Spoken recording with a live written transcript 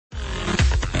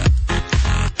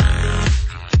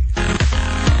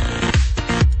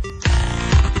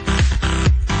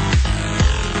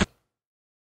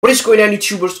What is going on,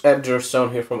 YouTubers?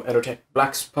 Videotron here from At&t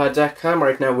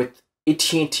right now with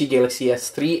At&t Galaxy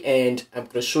S3, and I'm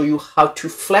going to show you how to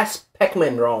flash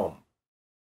PacMan Rom.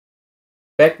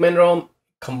 PacMan Rom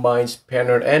combines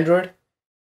paired Android,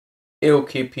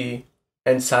 AOKP,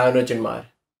 and CyanogenMod.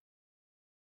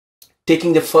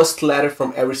 Taking the first letter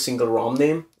from every single ROM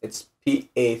name, it's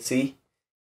PAC.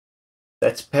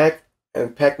 That's Pac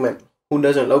and PacMan. Who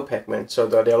doesn't love PacMan? So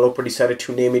the developer decided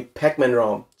to name it PacMan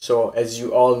Rom. So as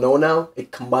you all know now,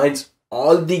 it combines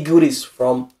all the goodies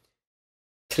from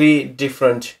 3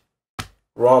 different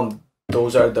ROM.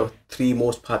 Those are the 3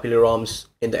 most popular ROMs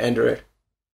in the Android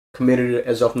community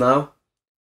as of now.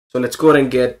 So let's go ahead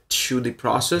and get to the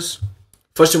process.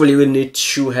 First of all, you will need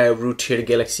to have rooted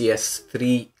Galaxy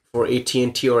S3 for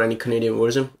AT&T or any Canadian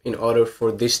version in order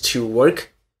for this to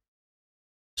work.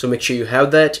 So make sure you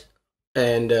have that.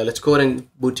 And let's go ahead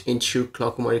and boot into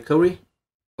Clock Recovery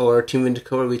or TeamWin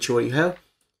Recovery, whichever you have.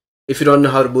 If you don't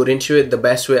know how to boot into it, the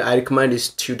best way I recommend is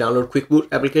to download Quick Boot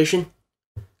application.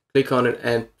 Click on it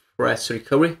and press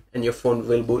Recovery, and your phone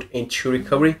will boot into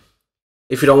recovery.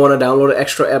 If you don't want to download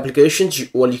extra applications,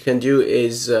 what you can do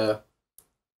is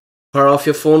power off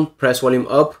your phone, press volume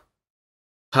up,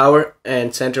 power,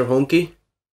 and center home key,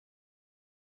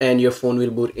 and your phone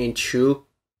will boot into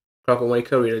Clock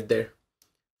Recovery right there.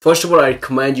 First of all, I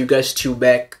recommend you guys to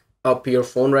back up your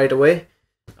phone right away.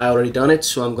 I already done it,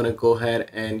 so I'm gonna go ahead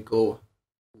and go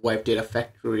wipe data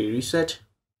factory reset.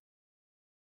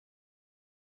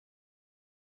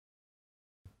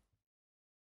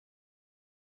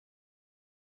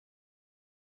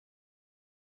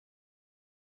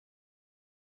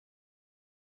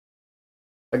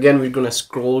 Again, we're gonna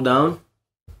scroll down.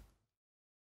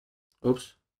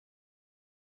 Oops.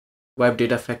 Wipe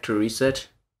data factory reset.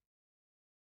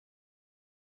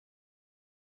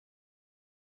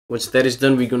 Once that is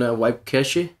done, we're gonna wipe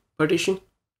cache partition.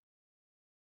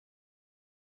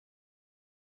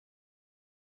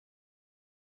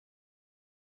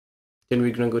 Then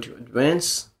we're gonna go to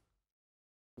advanced,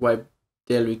 wipe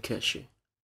daily cache.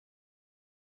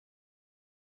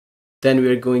 Then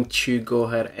we're going to go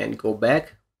ahead and go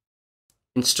back,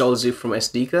 install zip from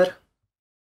SD card,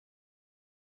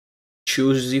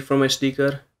 choose zip from SD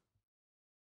card.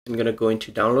 I'm gonna go into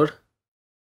download.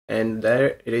 And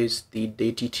there it is, the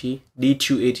D2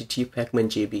 ATT PacMan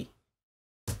JB.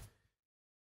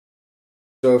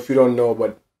 So if you don't know,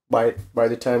 but by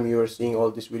the time you are seeing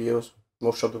all these videos,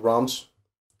 most of the ROMs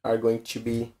are going to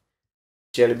be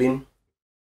Jelly Bean.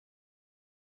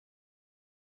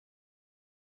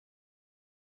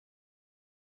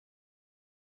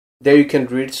 There you can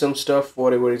read some stuff,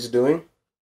 whatever it's doing.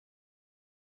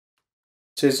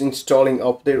 It says installing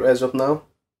up there as of now.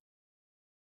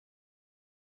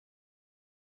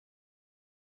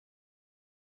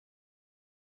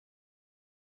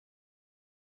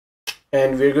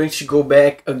 And we're going to go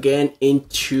back again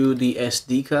into the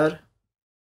SD card.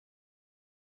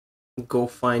 Go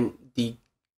find the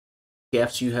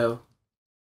gaps you have.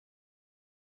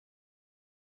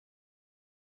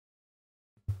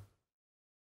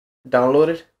 Download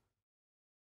it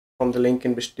from the link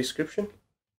in the description.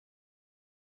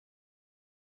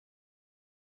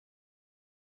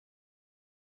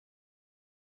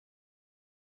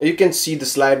 You can see the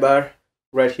slide bar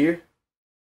right here,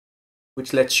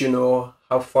 which lets you know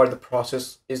how far the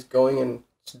process is going, and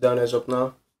it's done as of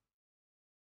now.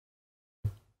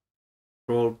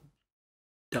 Roll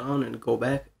down and go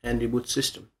back and reboot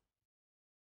system.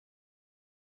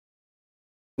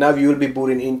 Now you will be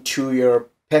booting into your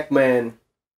PacMan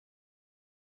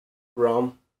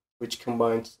ROM, which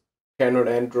combines paired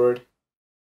Android,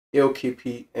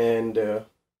 AOKP, and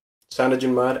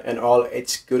CyanogenMod and all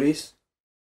its goodies.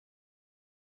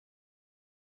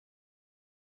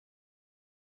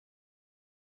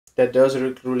 That does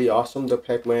look really awesome, the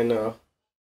PacMan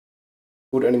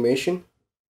boot animation.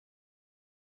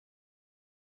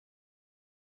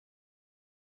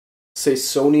 Says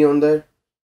Sony on there.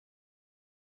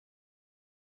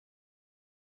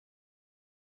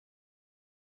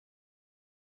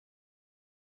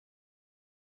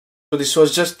 So this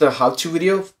was just the how-to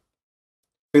video.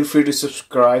 Feel free to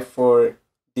subscribe for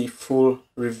the full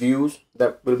reviews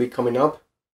that will be coming up.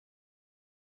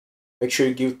 Make sure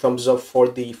you give thumbs up for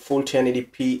the full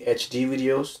 1080p HD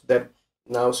videos that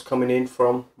now is coming in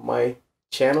from my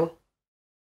channel.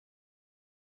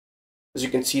 As you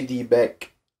can see, the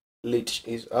back lid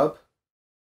is up.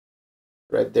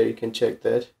 Right there, you can check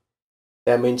that.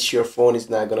 That means your phone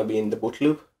is not gonna be in the boot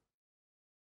loop.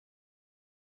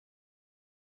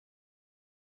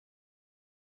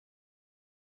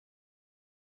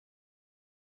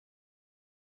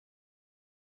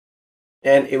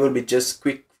 And it will be just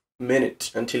quick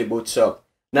minute until it boots up.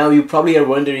 Now you probably are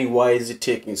wondering why is it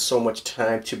taking so much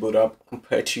time to boot up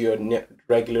compared to your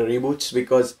regular reboots,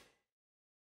 because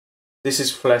this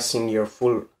is flashing your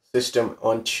full system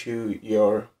onto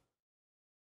your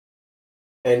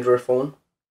Android phone.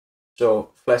 So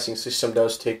flashing system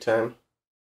does take time.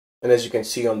 And as you can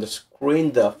see on the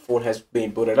screen, the phone has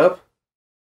been booted up.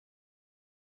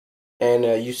 And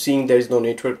you seeing there is no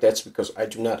network. That's because I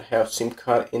do not have SIM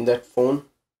card in that phone.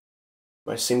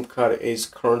 My SIM card is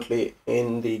currently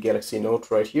in the Galaxy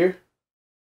Note right here.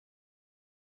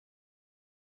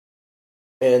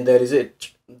 And that is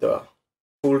it. The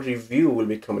full review will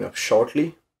be coming up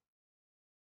shortly.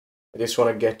 I just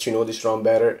want to get to know this ROM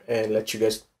better and let you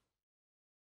guys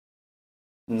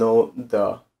know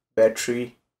the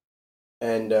battery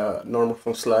and normal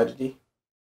functionality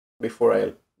before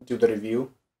I do the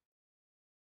review.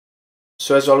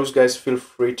 So as always guys, feel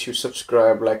free to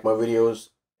subscribe, like my videos,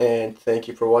 and thank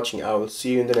you for watching. I will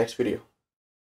see you in the next video.